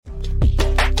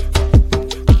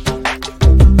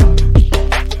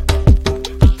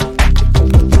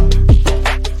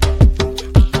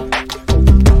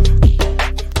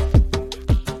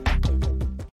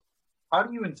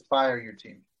inspire your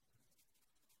team?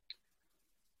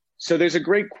 So there's a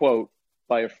great quote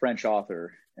by a French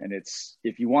author, and it's,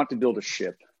 if you want to build a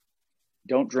ship,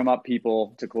 don't drum up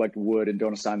people to collect wood and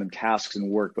don't assign them tasks and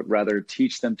work, but rather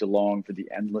teach them to long for the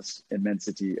endless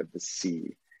immensity of the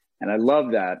sea. And I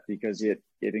love that because it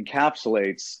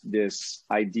encapsulates this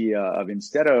idea of,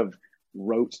 instead of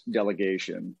rote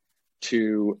delegation,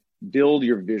 to build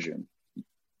your vision.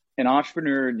 An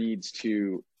entrepreneur needs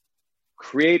to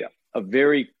create a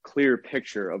very clear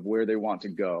picture of where they want to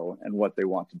go and what they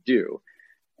want to do,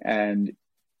 and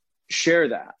share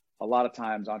that. A lot of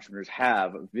times entrepreneurs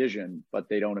have a vision, but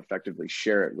they don't effectively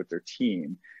share it with their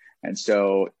team. And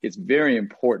so it's very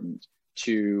important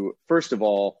to, first of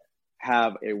all,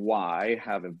 have a why,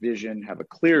 have a vision, have a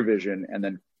clear vision,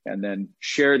 and then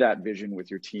share that vision with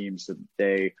your team so that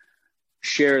they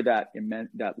share that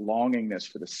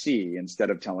longingness for the sea,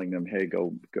 instead of telling them, hey,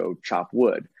 go chop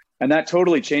wood. And that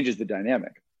totally changes the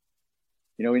dynamic.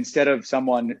 You know, instead of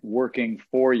someone working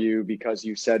for you because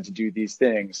you said to do these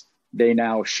things, they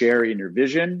now share in your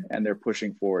vision and they're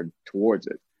pushing forward towards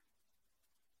it.